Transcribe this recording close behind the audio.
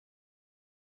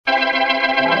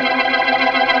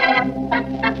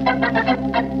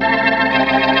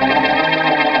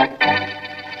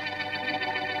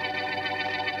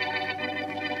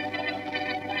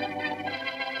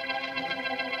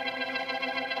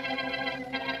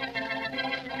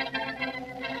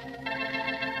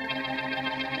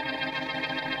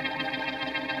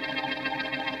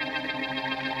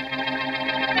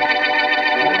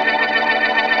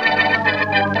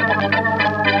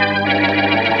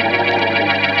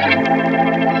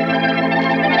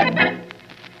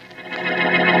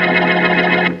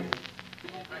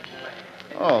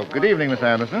Good evening, Miss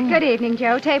Anderson. Good evening,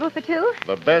 Joe. Table for two?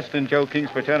 The best in Joe King's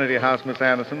fraternity house, Miss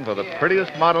Anderson, for the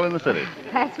prettiest model in the city.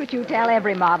 That's what you tell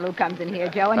every model who comes in here,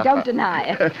 Joe, and don't deny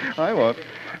it. I won't.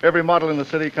 Every model in the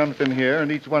city comes in here,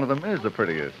 and each one of them is the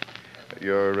prettiest.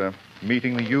 You're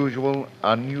meeting the usual,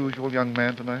 unusual young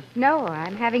man tonight? No,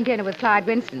 I'm having dinner with Clyde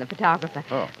Winston, the photographer.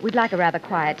 Oh. We'd like a rather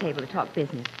quiet table to talk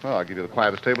business. Well, I'll give you the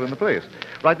quietest table in the place.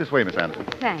 Right this way, Miss Anderson.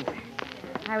 Thanks.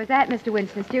 I was at Mr.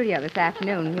 Winston's studio this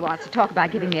afternoon. He wants to talk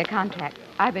about giving me a contract.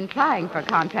 I've been trying for a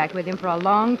contract with him for a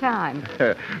long time.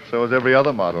 So is every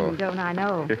other model. Don't I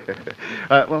know?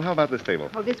 Well, how about this table?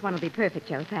 Oh, this one will be perfect,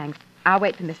 Joe, thanks. I'll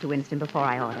wait for Mr. Winston before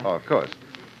I order. Oh, of course.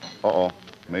 Uh-oh.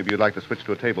 Maybe you'd like to switch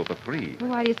to a table for three.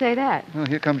 Well, why do you say that? Well,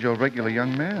 here comes your regular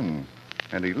young man.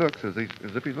 And he looks as if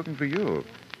he's looking for you.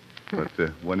 But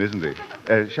when isn't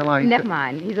he? Shall I... Never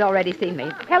mind. He's already seen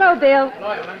me. Hello, Bill.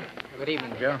 Hello, Ellen. Good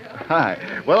evening, Joe. Hi.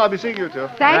 Well, I'll be seeing you two.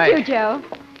 Thank you, Joe.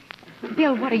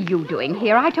 Bill, what are you doing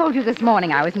here? I told you this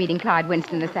morning I was meeting Clyde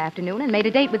Winston this afternoon and made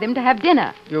a date with him to have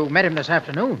dinner. You met him this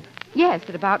afternoon? Yes,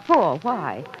 at about 4.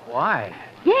 Why? Why?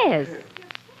 Yes.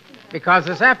 Because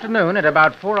this afternoon at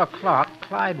about 4 o'clock,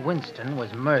 Clyde Winston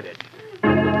was murdered.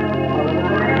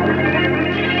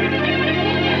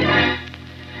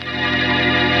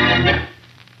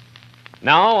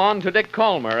 Now on to Dick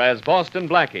Calmer as Boston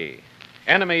Blackie.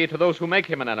 Enemy to those who make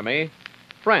him an enemy.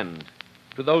 Friend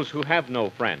to those who have no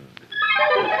friend.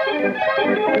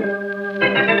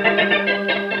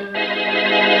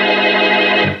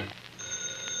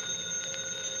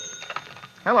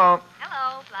 Hello.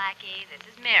 Hello, Blackie. This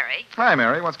is Mary. Hi,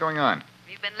 Mary. What's going on? Have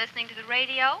you been listening to the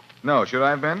radio? No, should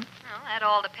I have been? Well, that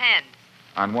all depends.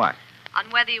 On what? On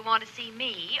whether you want to see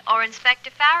me or Inspector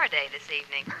Faraday this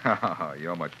evening. Oh,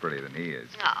 you're much prettier than he is.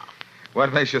 Oh.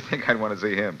 What makes you think I'd want to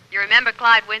see him? You remember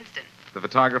Clyde Winston? The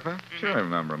photographer? Mm-hmm. Sure, I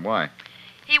remember him. Why?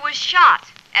 He was shot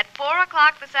at 4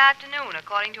 o'clock this afternoon,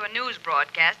 according to a news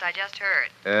broadcast I just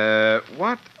heard.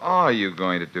 What are you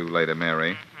going to do later,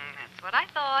 Mary? That's what I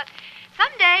thought.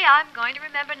 Someday I'm going to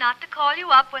remember not to call you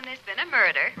up when there's been a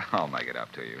murder. I'll make it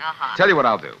up to you. Uh-huh. Tell you what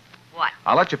I'll do. What?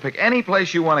 I'll let you pick any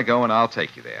place you want to go, and I'll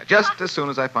take you there. Just as soon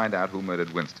as I find out who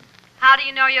murdered Winston. How do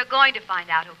you know you're going to find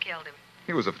out who killed him?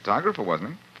 He was a photographer, wasn't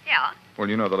he? Yeah, Well,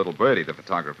 you know the little birdie the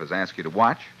photographers ask you to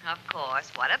watch? of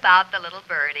course. What about the little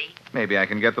birdie? Maybe I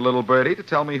can get the little birdie to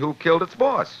tell me who killed its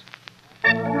boss.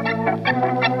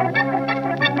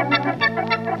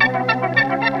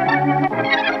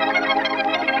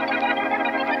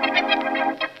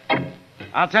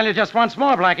 I'll tell you just once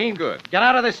more, Blackie. Good. Get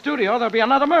out of this studio. There'll be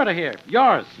another murder here.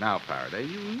 Yours. Now, Faraday,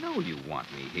 you know you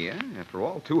want me here. After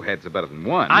all, 2 heads are better than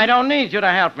 1. I don't need you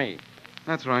to help me.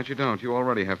 That's right, you don't. You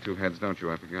already have 2 heads, don't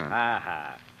you? I forgot.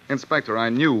 Aha. Inspector, I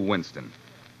knew Winston.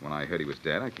 When I heard he was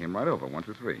dead, I came right over. 1,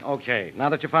 2, 3. Okay. Now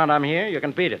that you found I'm here, you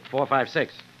can beat it. 4, 5,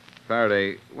 6.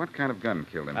 Faraday, what kind of gun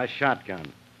killed him? A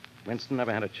shotgun. Winston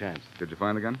never had a chance. Did you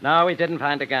find the gun? No, we didn't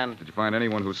find a gun. Did you find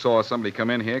anyone who saw somebody come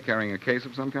in here carrying a case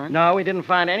of some kind? No, we didn't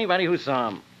find anybody who saw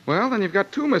him. Well, then you've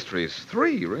got 2 mysteries.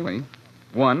 3, really.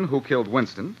 1, who killed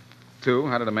Winston? 2,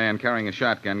 how did a man carrying a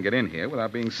shotgun get in here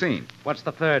without being seen? What's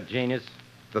the third, genius?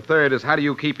 The 3rd is, how do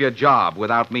you keep your job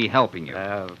without me helping you?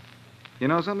 You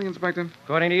know something, Inspector?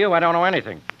 According to you, I don't know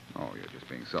anything. Oh, you're just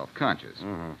being self-conscious.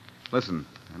 Mm-hmm. Listen,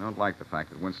 I don't like the fact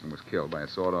that Winston was killed by a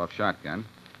sawed-off shotgun.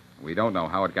 We don't know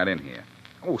how it got in here.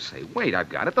 Oh, say, wait, I've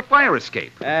got it. The fire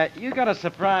escape. You got a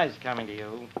surprise coming to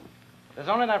you. There's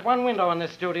only that one window in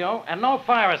this studio and no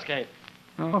fire escape.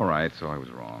 All right, so I was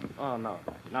wrong. Oh, no,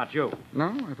 not you. No,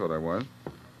 I thought I was.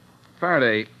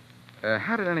 Faraday,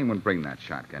 how did anyone bring that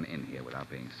shotgun in here without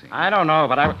being seen? I don't know,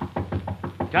 but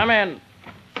Come in.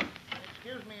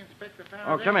 Excuse me, Inspector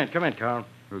Faraday. Oh, come in, Carl.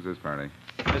 Who's this, Faraday?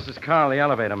 This is Carl, the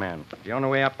elevator man. The only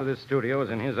way up to this studio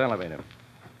is in his elevator.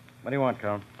 What do you want,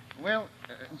 Carl? Well,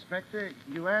 Inspector,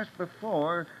 you asked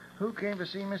before who came to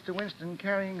see Mr. Winston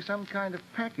carrying some kind of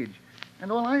package,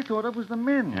 and all I thought of was the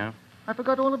men. Yeah? I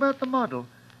forgot all about the model,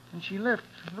 and she left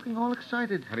looking all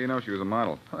excited. How do you know she was a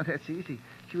model? Oh, that's easy.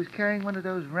 She was carrying one of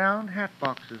those round hat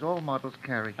boxes all models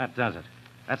carry. That does it.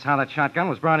 That's how that shotgun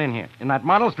was brought in here, in that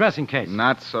model's dressing case.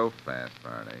 Not so fast,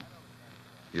 Faraday.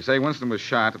 You say Winston was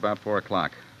shot about 4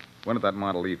 o'clock. When did that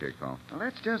model leave here, Cole? Well,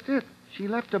 that's just it. She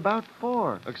left about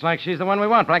 4. Looks like she's the one we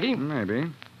want, Blackie. Maybe.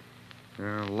 There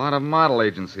are a lot of model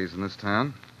agencies in this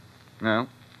town. Well,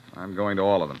 I'm going to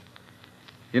all of them.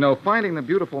 You know, finding the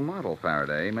beautiful model,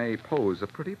 Faraday, may pose a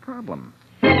pretty problem.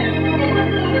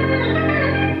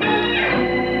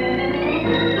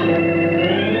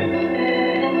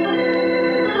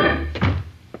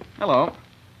 Hello.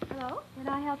 Hello? Can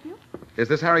I help you? Is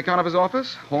this Harry Conover's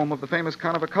office? Home of the famous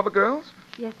Conover cover girls?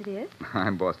 Yes, it is.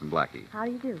 I'm Boston Blackie. How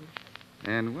do you do?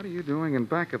 And what are you doing in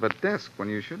back of a desk when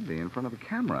you should be in front of a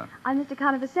camera? I'm Mr.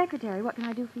 Conover's secretary. What can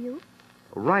I do for you?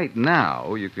 Right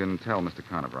now, you can tell Mr.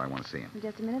 Conover I want to see him. In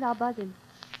just a minute, I'll buzz him.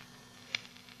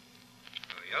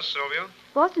 Yes, Sylvia?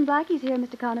 Boston Blackie's here,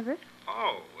 Mr. Conover.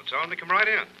 Oh, well, tell him to come right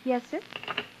in. Yes, sir.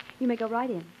 You may go right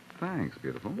in. Thanks,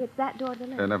 beautiful. It's that door to the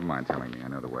left. Never mind telling me. I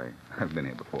know the way. I've been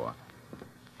here before.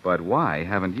 But why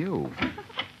haven't you?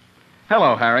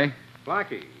 Hello, Harry.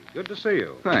 Blackie, good to see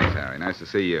you. Thanks, Harry. Nice to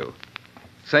see you.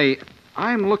 Say,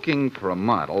 I'm looking for a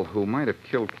model who might have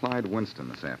killed Clyde Winston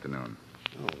this afternoon.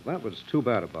 Oh, that was too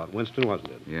bad about Winston, wasn't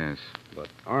it? Yes. But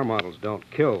our models don't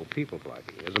kill people,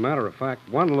 Blackie. As a matter of fact,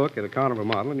 one look at a Conover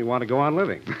model and you want to go on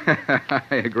living. I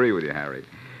agree with you, Harry.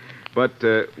 But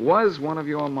was one of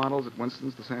your models at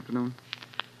Winston's this afternoon?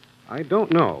 I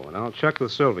don't know, and I'll check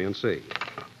with Sylvia and see.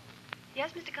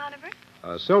 Yes, Mr. Conover?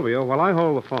 Sylvia, while I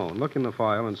hold the phone, look in the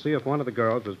file and see if one of the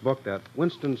girls was booked at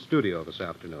Winston's studio this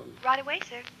afternoon. Right away,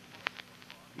 sir.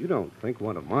 You don't think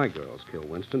one of my girls killed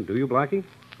Winston, do you, Blackie?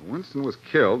 Winston was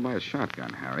killed by a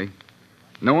shotgun, Harry.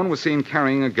 No one was seen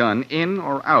carrying a gun in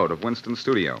or out of Winston's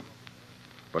studio.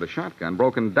 But a shotgun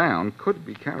broken down could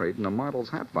be carried in a model's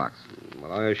hat box.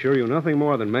 Well, I assure you nothing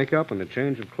more than makeup and a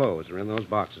change of clothes are in those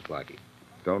boxes, Blackie.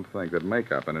 Don't think that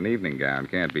makeup and an evening gown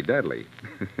can't be deadly.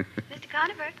 Mr.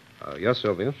 Conover, Yes,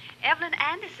 Sylvia? Evelyn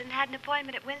Anderson had an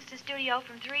appointment at Winston's studio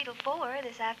from 3 till 4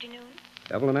 this afternoon.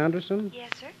 Evelyn Anderson? Yes,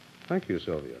 sir. Thank you,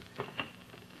 Sylvia.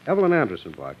 Evelyn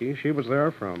Anderson, Blackie. She was there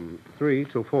from 3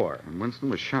 till 4. And Winston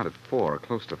was shot at 4,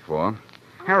 close to 4.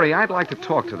 Harry, I'd like to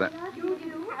talk to that.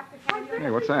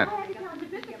 Hey, what's that?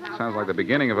 Sounds like the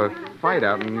beginning of a fight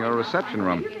out in your reception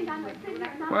room.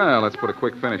 Well, let's put a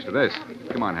quick finish to this.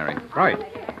 Come on, Harry. Right.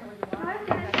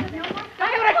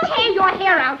 I'm going to tear your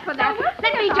hair out for that.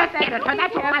 Let me just get at her.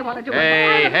 That's all I want to do.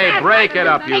 Hey, break it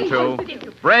up, you two.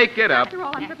 Break it up. After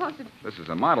all, I'm supposed to... This is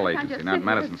a model agency, not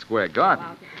Madison Square Garden.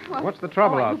 What's the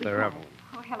trouble out there, Evelyn?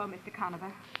 Oh, hello, Mr.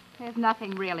 Conover. There's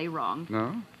nothing really wrong.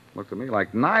 No? Looked to me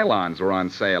like nylons were on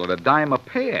sale at $10 a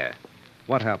pair.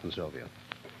 What happened, Sylvia?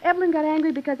 Evelyn got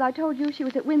angry because I told you she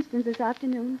was at Winston's this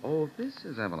afternoon. Oh, this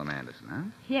is Evelyn Anderson, huh?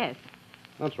 Yes.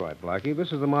 That's right, Blackie.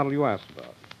 This is the model you asked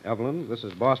about. Evelyn, this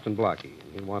is Boston Blackie,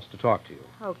 and he wants to talk to you.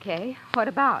 Okay. What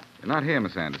about? You're not here,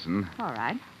 Miss Anderson. All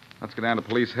right. Let's go down to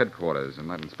police headquarters and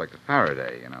let Inspector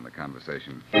Faraday in on the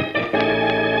conversation.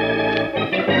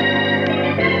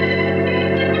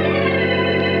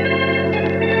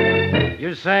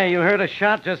 You say you heard a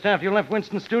shot just after you left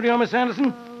Winston's studio, Miss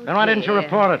Anderson? Then why didn't you dear.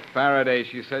 report it? Faraday,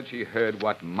 she said she heard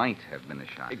what might have been a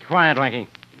shot. Be quiet, Blackie.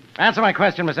 Answer my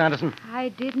question, Miss Anderson. I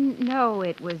didn't know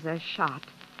it was a shot.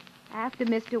 After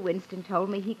Mr. Winston told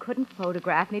me he couldn't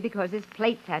photograph me because his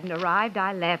plates hadn't arrived,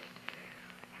 I left.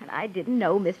 And I didn't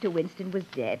know Mr. Winston was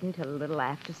dead until a little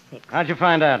after 6. How'd you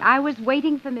find out? I was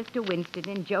waiting for Mr. Winston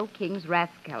in Joe King's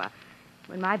Rathskeller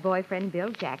when my boyfriend Bill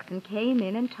Jackson came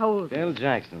in and told me. Bill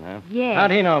Jackson, huh? Yes.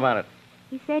 How'd he know about it?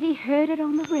 He said he heard it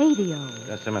on the radio.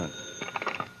 Just a minute.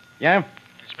 Yeah?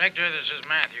 Inspector, this is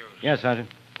Matthews. Yes, Sergeant.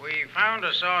 We found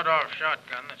a sawed-off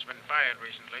shotgun that's been fired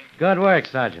recently Good work,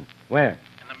 Sergeant. Where?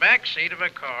 in the back seat of a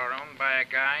car owned by a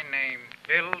guy named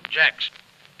Bill Jackson.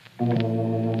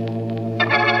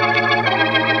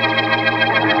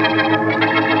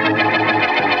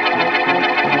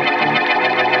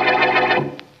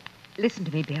 Listen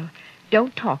to me, Bill.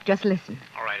 Don't talk, just listen.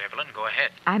 All right, Evelyn, go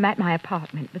ahead. I'm at my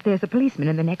apartment, but there's a policeman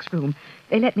in the next room.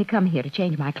 They let me come here to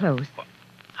change my clothes.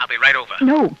 I'll be right over.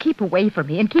 No, keep away from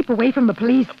me and keep away from the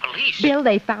police. The police? Bill,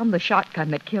 they found the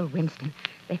shotgun that killed Winston.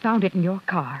 They found it in your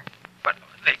car. But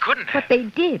they couldn't have. But they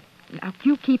did. Now,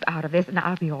 you keep out of this and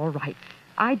I'll be all right.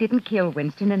 I didn't kill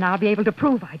Winston and I'll be able to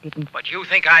prove I didn't. But you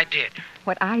think I did.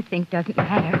 What I think doesn't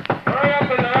matter. Hurry up,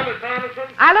 Miss Anderson.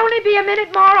 I'll only be a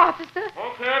minute more, officer.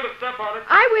 Okay, but step on it.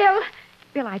 I will.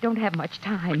 Bill, I don't have much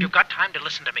time. But you've got time to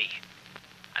listen to me.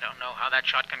 I don't know how that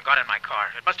shotgun got in my car.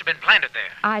 It must have been planted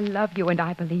there. I love you and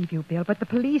I believe you, Bill, but the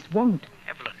police won't.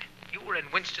 Evelyn, you were in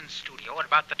Winston's studio at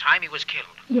about the time he was killed.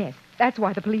 Yes, that's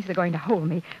why the police are going to hold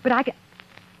me. But I can...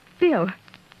 Bill,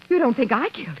 you don't think I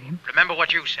killed him? Remember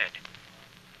what you said.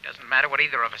 It doesn't matter what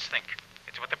either of us think.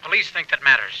 It's what the police think that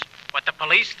matters. What the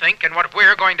police think and what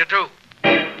we're going to do.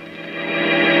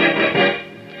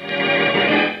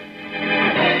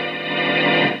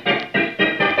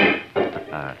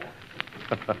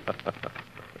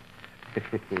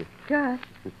 Gus,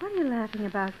 what are you laughing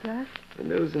about, Gus? The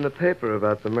news in the paper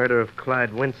about the murder of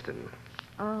Clyde Winston.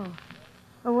 Oh.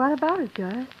 Well, what about it,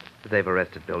 Gus? They've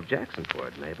arrested Bill Jackson for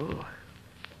it, Mabel.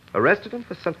 Arrested him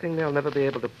for something they'll never be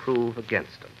able to prove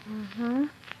against him. Uh-huh.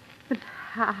 But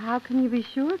how can you be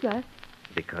sure, Gus?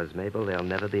 Because, Mabel, they'll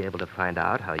never be able to find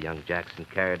out how young Jackson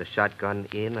carried a shotgun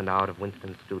in and out of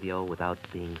Winston's studio without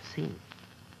being seen.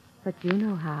 But you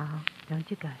know how, don't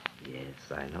you, Gus?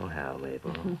 Yes, I know how,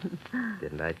 Mabel.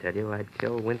 Didn't I tell you I'd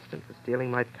kill Winston for stealing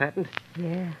my patent?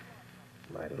 Yeah.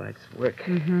 My life's work.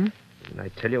 Mm-hmm. Didn't I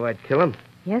tell you I'd kill him?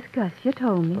 Yes, Gus, you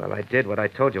told me. Well, I did what I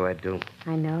told you I'd do.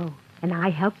 I know. And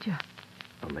I helped you.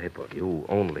 Oh, Mabel, you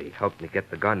only helped me get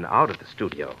the gun out of the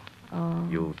studio. Oh.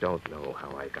 You don't know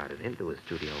how I got it into a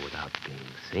studio without being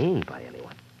seen by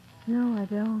anyone. No, I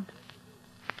don't.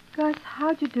 Gus,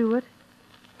 how'd you do it?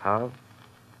 How?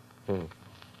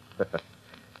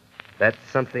 That's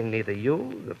something neither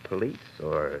you, the police,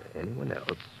 or anyone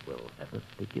else will ever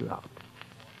figure out.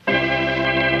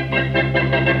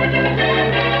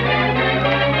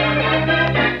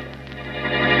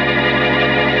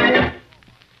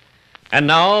 And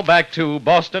now, back to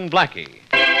Boston Blackie.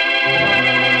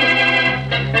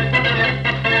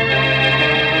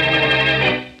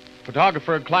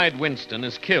 Photographer Clyde Winston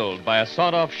is killed by a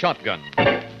sawed-off shotgun.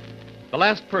 The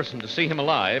last person to see him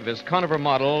alive is Conover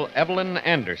model Evelyn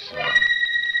Anderson.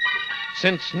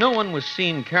 Since no one was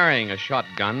seen carrying a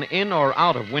shotgun in or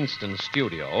out of Winston's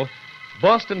studio,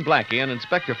 Boston Blackie and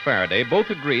Inspector Faraday both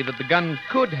agree that the gun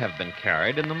could have been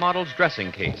carried in the model's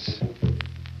dressing case.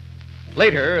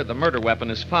 Later, the murder weapon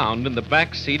is found in the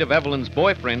back seat of Evelyn's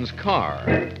boyfriend's car,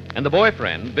 and the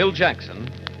boyfriend, Bill Jackson,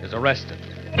 is arrested.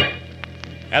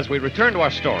 As we return to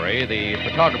our story, the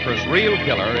photographer's real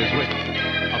killer is with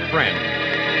a friend.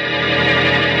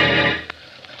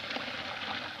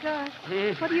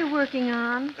 Gus, what are you working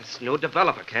on? It's a new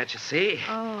developer, can't you see?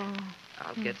 Oh.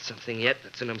 I'll get something yet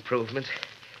that's an improvement.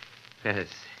 Yes.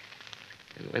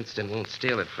 And Winston won't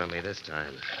steal it from me this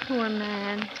time. Poor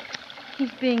man.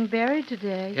 He's being buried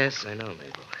today. Yes, I know,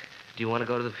 Mabel. Do you want to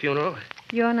go to the funeral?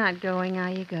 You're not going,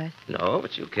 are you, Gus? No,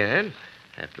 but you can.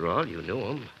 After all, you knew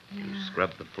him. Yeah. You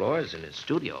scrubbed the floors in his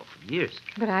studio for years.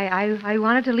 But I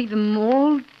wanted to leave him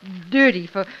all dirty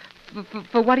for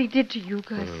what he did to you,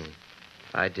 Gus.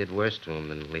 I did worse to him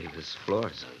than leave his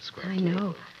floors unscrubbed. I know.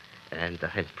 Mabel. And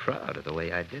I'm proud of the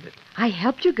way I did it. I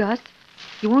helped you, Gus.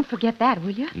 You won't forget that,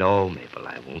 will you? No, Mabel,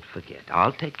 I won't forget.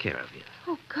 I'll take care of you.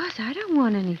 Oh, Gus, I don't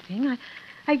want anything.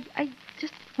 I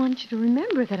just want you to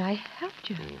remember that I helped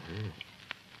you. Mm-hmm.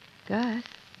 Gus.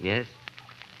 Yes?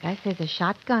 Gus, there's a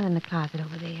shotgun in the closet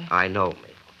over there. I know, Mabel.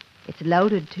 It's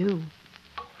loaded, too.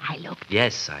 I looked.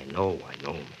 Yes, I know,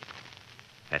 Mabel.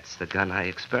 That's the gun I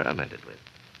experimented with.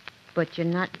 But you're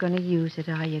not going to use it,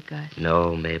 are you, Gus?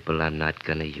 No, Mabel, I'm not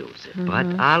going to use it.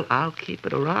 Mm-hmm. But I'll keep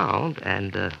it around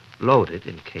and load it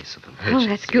in case of emergency. Oh,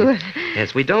 that's good.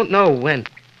 Yes, we don't know when.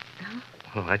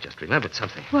 Oh, I just remembered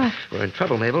something. What? We're in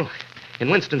trouble, Mabel. In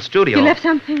Winston's studio. You left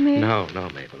something, maybe? No,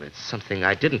 Mabel. It's something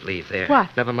I didn't leave there.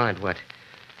 What? Never mind what.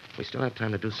 We still have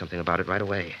time to do something about it right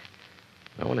away.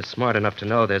 No one is smart enough to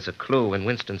know there's a clue in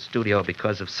Winston's studio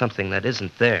because of something that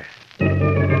isn't there.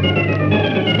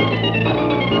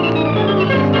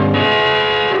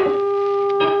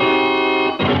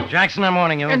 Jackson, I'm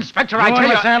warning you. Inspector, you I tell and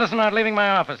you... Miss Anderson aren't leaving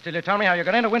my office till you tell me how you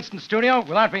got into Winston's studio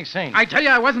without being seen. I tell you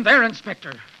I wasn't there,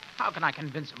 Inspector. How can I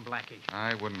convince him, Blackie?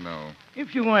 I wouldn't know.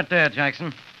 If you weren't there,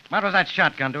 Jackson, what was that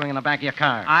shotgun doing in the back of your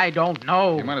car? I don't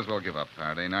know. You might as well give up,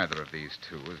 Faraday. Neither of these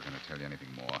two is going to tell you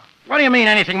anything more. What do you mean,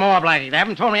 anything more, Blackie? They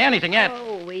haven't told me anything yet.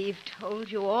 Oh, we've told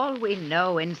you all we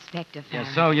know, Inspector Faraday.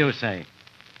 Yes, so you say.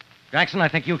 Jackson, I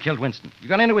think you killed Winston. You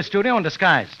got into his studio in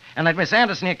disguise, and that Miss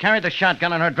Anderson here carried the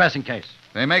shotgun in her dressing case.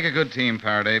 They make a good team,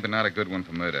 Faraday, but not a good one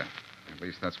for murder. At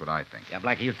least that's what I think. Yeah,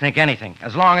 Blackie, you'd think anything,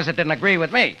 as long as it didn't agree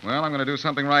with me. Well, I'm going to do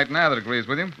something right now that agrees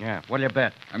with you. Yeah, what'll you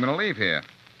bet? I'm going to leave here.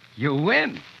 You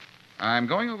win. I'm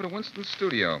going over to Winston's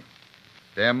studio.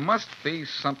 There must be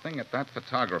something at that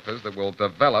photographer's that will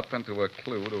develop into a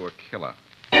clue to a killer.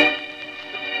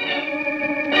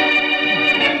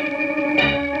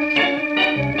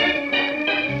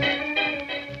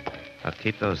 I'll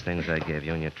keep those things I gave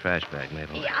you in your trash bag,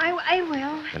 Mabel. Yeah, I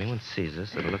will. If anyone sees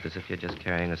us, it'll look as if you're just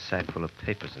carrying a sack full of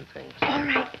papers and things. All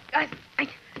right.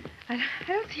 I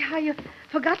don't see how you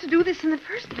forgot to do this in the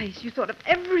first place. You thought of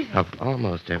everything. Of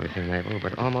almost everything, Mabel,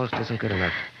 but almost isn't good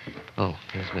enough. Oh,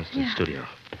 here's Winston's studio.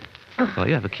 Oh,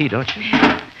 you have a key, don't you?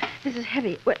 This is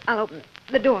heavy. Wait, I'll open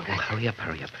the door, Gus. Hurry up,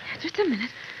 hurry up. Just a minute.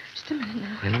 Just a minute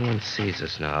now. Anyone sees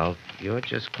us now, you're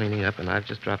just cleaning up, and I've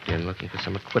just dropped in looking for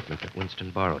some equipment that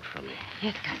Winston borrowed from me.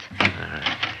 Yes, Gus. All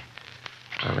right.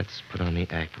 Now, let's put on the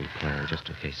act we planned just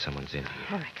in case someone's in here.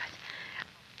 All right,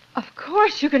 Gus. Of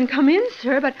course you can come in,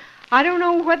 sir, but I don't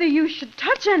know whether you should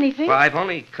touch anything. Well, I've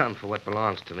only come for what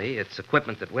belongs to me. It's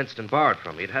equipment that Winston borrowed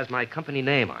from me. It has my company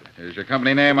name on it. Is your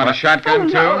company name on a shotgun,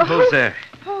 too? no. Who's there?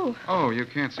 Oh. Oh, you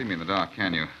can't see me in the dark,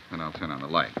 can you? Then I'll turn on the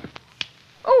light.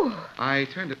 Oh. I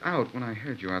turned it out when I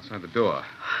heard you outside the door.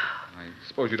 I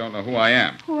suppose you don't know who I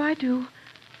am. Oh, I do.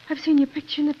 I've seen your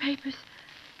picture in the papers.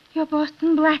 You're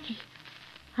Boston Blackie.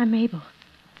 I'm Mabel.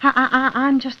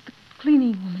 I'm just the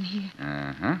cleaning woman here.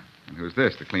 Uh-huh. And who's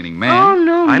this, the cleaning man? Oh,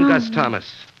 no, I'm no, Gus no.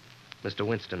 Thomas. Mr.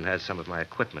 Winston has some of my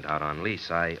equipment out on lease.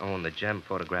 I own the Gem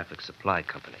Photographic Supply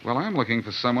Company. Well, I'm looking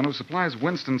for someone who supplies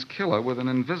Winston's killer with an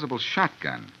invisible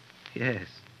shotgun. Yes.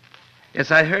 Yes,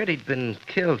 I heard he'd been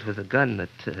killed with a gun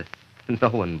that no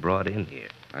one brought in here.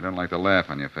 I don't like the laugh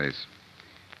on your face.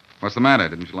 What's the matter?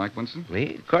 Didn't you like Winston?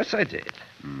 Me? Of course I did.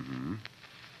 Mm-hmm.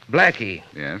 Blackie,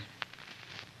 Yes?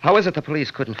 how is it the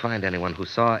police couldn't find anyone who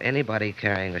saw anybody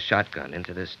carrying a shotgun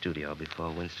into this studio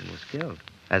before Winston was killed?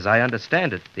 As I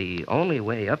understand it, the only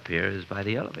way up here is by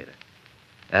the elevator.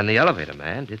 And the elevator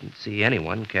man didn't see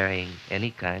anyone carrying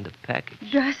any kind of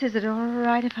package. Gus, is it all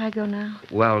right if I go now?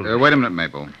 Well, Wait a minute,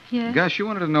 Mabel. Yes? Gus, you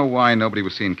wanted to know why nobody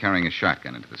was seen carrying a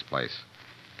shotgun into this place.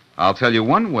 I'll tell you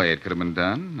one way it could have been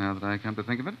done, now that I come to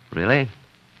think of it. really?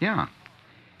 Yeah.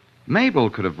 Mabel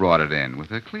could have brought it in with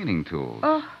her cleaning tools.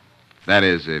 Oh. That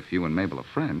is, if you and Mabel are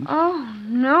friends. Oh,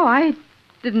 no, I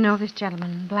didn't know this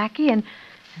gentleman, Blackie, and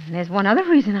there's one other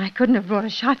reason I couldn't have brought a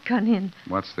shotgun in.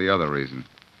 What's the other reason?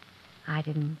 I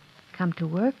didn't come to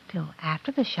work till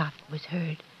after the shot was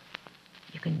heard.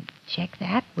 You can check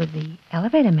that with the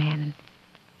elevator man, and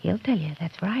he'll tell you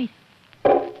that's right.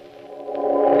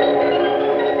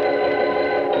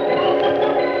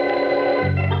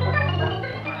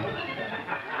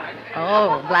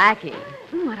 Oh, Blackie.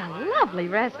 What a lovely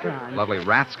restaurant. Lovely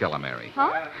rathskeller,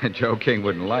 Huh? Joe King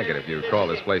wouldn't like it if you call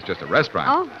this place just a restaurant.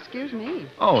 Oh, excuse me.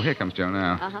 Oh, here comes Joe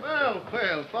now.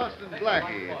 Well, Boston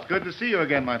Blackie. It's good to see you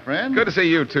again, my friend. Good to see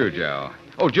you, too, Joe.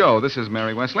 Oh, Joe, this is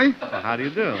Mary Wesley. Well, how do you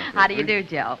do? How do you do,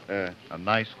 Joe? A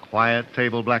nice, quiet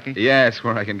table, Blackie? Yes,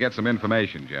 where I can get some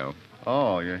information, Joe.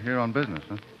 Oh, you're here on business,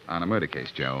 huh? On a murder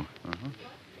case, Joe.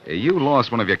 You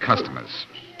lost one of your customers.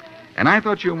 And I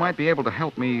thought you might be able to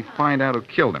help me find out who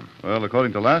killed him. Well,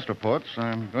 according to last reports,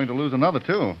 I'm going to lose another,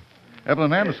 too.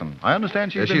 Evelyn Anderson. I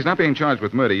understand She's not being charged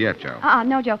with murder yet, Joe.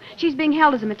 No, Joe. She's being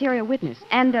held as a material witness.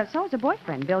 And so is her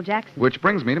boyfriend, Bill Jackson. Which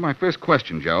brings me to my first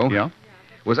question, Joe. Yeah?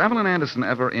 Was Evelyn Anderson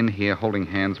ever in here holding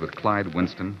hands with Clyde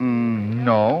Winston?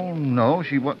 No,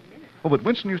 she was... Oh, but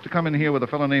Winston used to come in here with a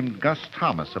fellow named Gus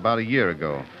Thomas about a year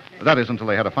ago. That is, until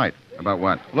they had a fight. About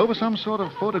what? Well, over some sort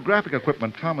of photographic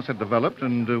equipment Thomas had developed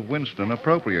and Winston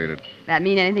appropriated. That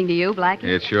mean anything to you, Blackie?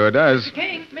 It sure does.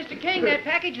 Mr. King, that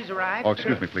package has arrived. Oh,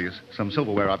 excuse me, please. Some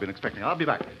silverware I've been expecting. I'll be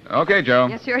back. Okay, Joe.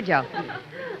 Yes, sure, Joe.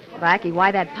 Blackie,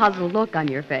 why that puzzled look on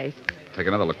your face? Take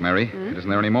another look, Mary. It isn't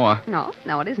there any more. No,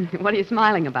 it isn't. What are you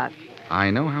smiling about? I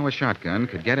know how a shotgun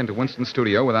could get into Winston's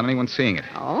studio without anyone seeing it.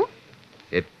 Oh?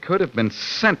 It could have been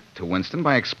sent to Winston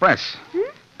by express.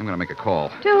 I'm going to make a call.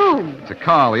 To whom? It's a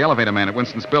call, the elevator man at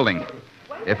Winston's building.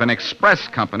 If an express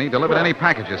company delivered any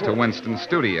packages to Winston's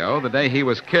studio the day he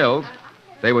was killed,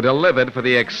 they were delivered for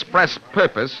the express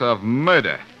purpose of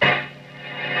murder.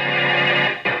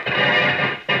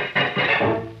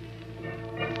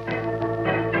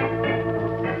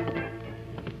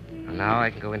 Now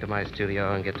I can go into my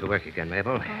studio and get to work again,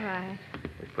 Mabel. All right.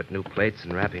 We put new plates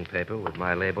and wrapping paper with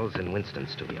my labels in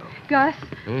Winston's studio. Gus,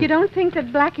 you don't think that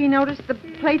Blackie noticed the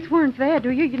plates weren't there,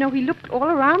 do you? You know, he looked all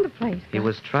around the place. He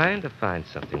was trying to find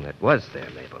something that was there,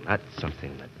 Mabel, not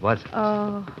something that wasn't.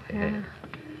 Oh, yeah.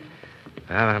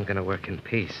 Well, I'm going to work in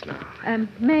peace now.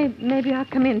 Maybe I'll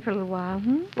come in for a little while,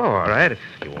 Oh, all right, if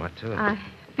you want to. I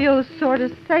feel sort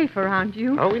of safe around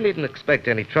you. Oh, we needn't expect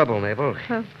any trouble, Mabel.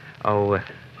 Oh.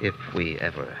 If we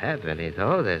ever have any,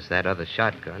 though, there's that other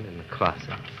shotgun in the closet,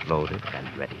 loaded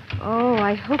and ready. Oh,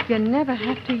 I hope you never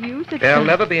have to use it. There'll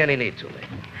never be any need to,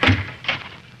 Mabel.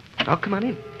 Oh, come on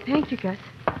in. Thank you, Gus.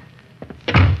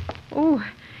 Oh,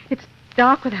 it's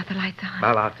dark without the lights on.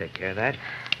 Well, I'll take care of that.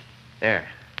 There.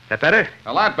 That better?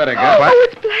 A lot better, Gus. Oh,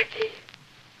 it's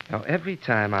Blackie. Now, every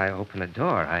time I open a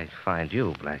door, I find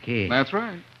you, Blackie. That's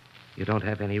right. You don't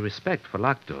have any respect for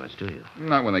locked doors, do you?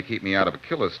 Not when they keep me out of a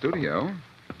killer's studio.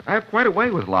 I have quite a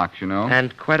way with locks, you know.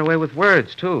 And quite a way with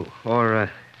words, too. Or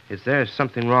is there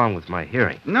something wrong with my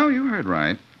hearing? No, you heard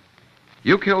right.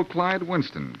 You killed Clyde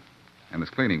Winston, and this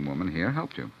cleaning woman here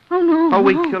helped you. Oh, no. Oh,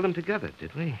 we no. killed him together,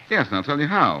 did we? Yes, and I'll tell you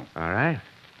how. All right.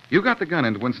 You got the gun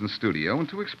into Winston's studio in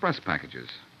 2 express packages.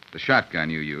 The shotgun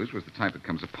you used was the type that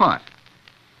comes apart.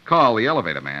 Carl, the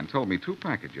elevator man, told me 2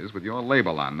 packages with your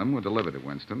label on them were delivered to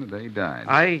Winston the day he died.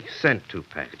 I sent 2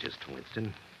 packages to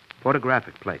Winston.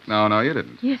 Photographic plates. No, you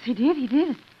didn't. Yes, he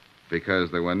did.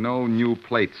 Because there were no new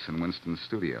plates in Winston's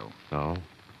studio. Oh?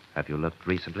 Have you looked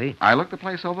recently? I looked the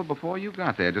place over before you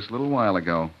got there just a little while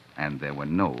ago, and there were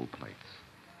no plates.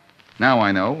 Now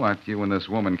I know what you and this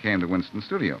woman came to Winston's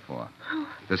studio for.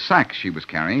 The sack she was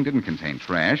carrying didn't contain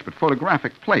trash, but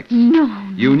photographic plates. No.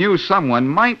 You knew someone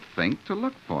might think to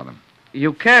look for them.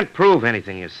 You can't prove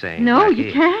anything you're saying. No, Blackie.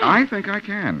 you can't. I think I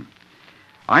can.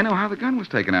 I know how the gun was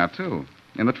taken out, too.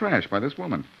 In the trash by this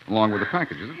woman, along with the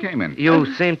packages it came in. You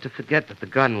seem to forget that the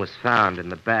gun was found in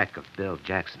the back of Bill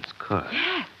Jackson's car.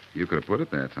 Yes. You could have put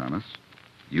it there, Thomas.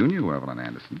 You knew Evelyn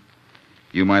Anderson.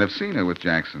 You might have seen her with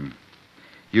Jackson.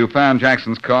 You found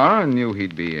Jackson's car and knew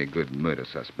he'd be a good murder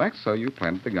suspect, so you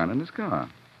planted the gun in his car.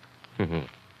 You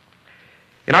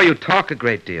know, you talk a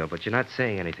great deal, but you're not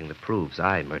saying anything that proves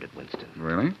I murdered Winston.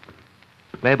 Really?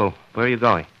 Mabel, where are you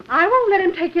going? I won't let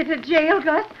him take you to jail,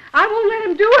 Gus. I won't let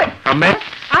him do it. I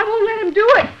won't let him do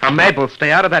it. Mabel,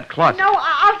 stay out of that closet. No,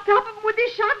 I'll stop him with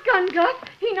his shotgun, Gus.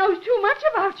 He knows too much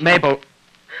about you.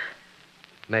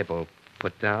 Mabel,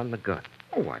 put down the gun.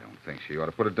 Oh, I don't think she ought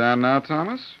to put it down now,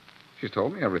 Thomas. She's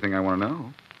told me everything I want to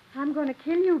know. I'm going to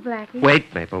kill you, Blackie.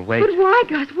 Wait, Mabel, wait. But why,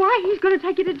 Gus? Why? He's going to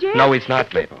take you to jail. No, he's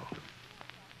not, Mabel.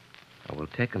 I will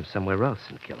take him somewhere else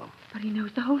and kill him. But he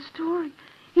knows the whole story.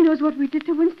 He knows what we did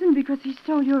to Winston because he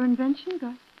stole your invention,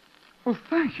 Gus. Well,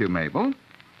 thank you, Mabel. And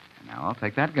now I'll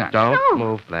take that gun. Don't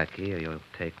move, Blackie, or you'll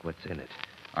take what's in it.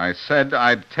 I said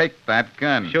I'd take that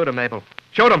gun. Shoot him, Mabel.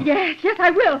 Shoot him. Yes,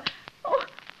 I will.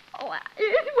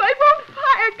 It won't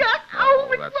fire, Gus. Oh,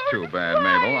 that's too bad,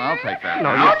 Mabel. I'll take that.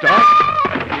 No, you don't.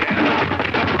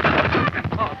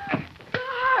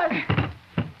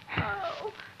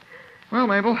 Well,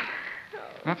 Mabel,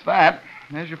 that's that.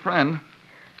 There's your friend.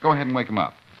 Go ahead and wake him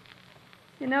up.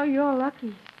 You know, you're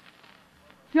lucky.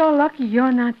 You're lucky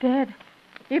you're not dead.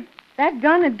 If that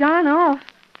gun had gone off,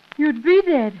 you'd be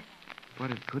dead.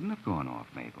 But it couldn't have gone off,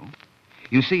 Mabel.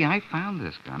 You see, I found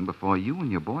this gun before you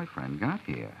and your boyfriend got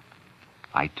here.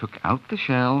 I took out the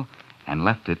shell and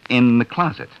left it in the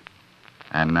closet.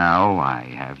 And now I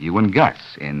have you and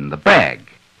Gus in the bag.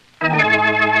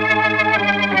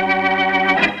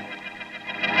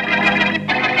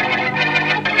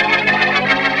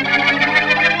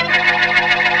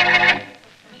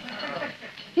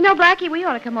 You know, Blackie, we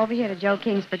ought to come over here to Joe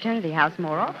King's fraternity house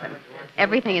more often.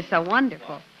 Everything is so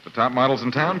wonderful. The top models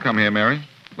in town come here, Mary.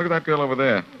 Look at that girl over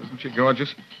there. Isn't she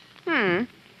gorgeous?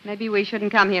 Maybe we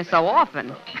shouldn't come here so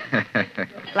often.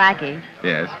 Blackie.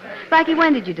 Yes? Blackie,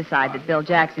 when did you decide that Bill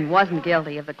Jackson wasn't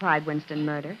guilty of the Clyde Winston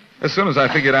murder? As soon as I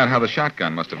figured out how the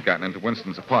shotgun must have gotten into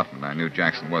Winston's apartment, I knew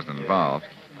Jackson wasn't involved.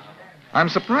 I'm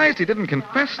surprised he didn't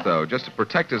confess, though, just to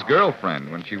protect his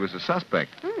girlfriend when she was a suspect.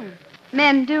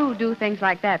 Men do things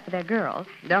like that for their girls,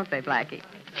 don't they, Blackie?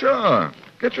 Sure.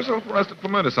 Get yourself arrested for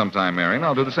murder sometime, Mary, and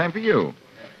I'll do the same for you.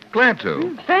 Glad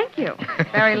to. Thank you.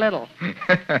 Very little.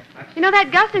 You know,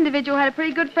 that Gus individual had a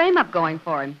pretty good frame-up going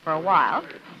for him for a while.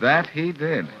 That he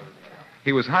did.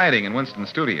 He was hiding in Winston's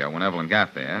studio when Evelyn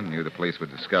got there and knew the police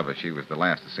would discover she was the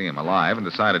last to see him alive and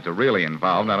decided to really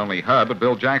involve not only her, but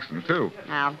Bill Jackson, too.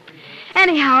 Now,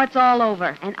 anyhow, it's all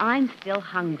over, and I'm still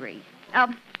hungry.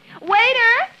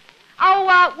 Waiter!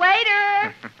 Oh,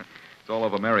 waiter! It's all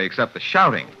over, Mary, except the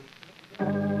shouting.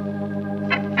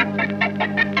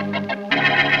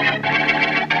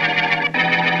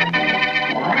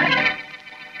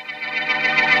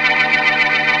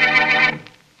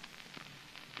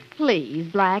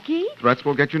 Please, Blackie. Threats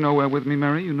will get you nowhere with me,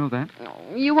 Mary. You know that.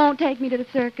 You won't take me to the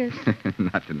circus?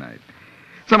 Not tonight.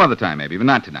 Some other time, maybe, but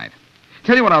not tonight.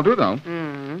 Tell you what I'll do, though.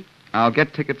 I'll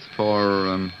get tickets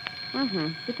for,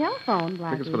 The telephone,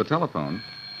 Blackie. Tickets for the telephone.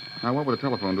 Now, what would a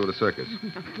telephone do at a circus?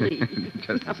 Please.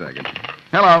 Just a second.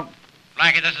 Hello.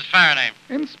 Blackie, this is Faraday.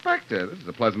 Inspector, this is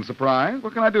a pleasant surprise.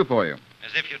 What can I do for you?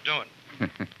 As if you'd do it.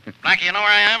 Blackie, you know where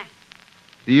I am?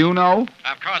 Do you know?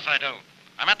 Of course I do.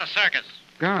 I'm at the circus.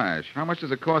 Gosh, how much does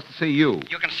it cost to see you?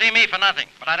 You can see me for nothing,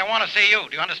 but I don't want to see you.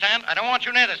 Do you understand? I don't want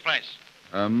you near this place.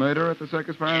 Murder at the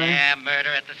circus, Faraday? Yeah, murder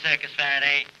at the circus,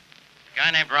 Faraday. A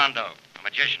guy named Rondo, a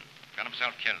magician, got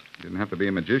himself killed. You didn't have to be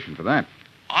a magician for that.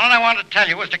 All I wanted to tell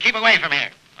you was to keep away from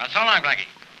here. Well, so long, Blackie.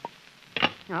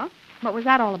 Oh? What was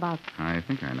that all about? I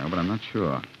think I know, but I'm not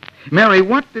sure. Mary,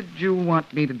 what did you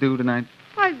want me to do tonight?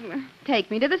 Why, take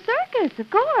me to the circus,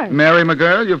 of course. Mary, my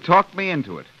girl, you've talked me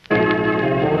into it.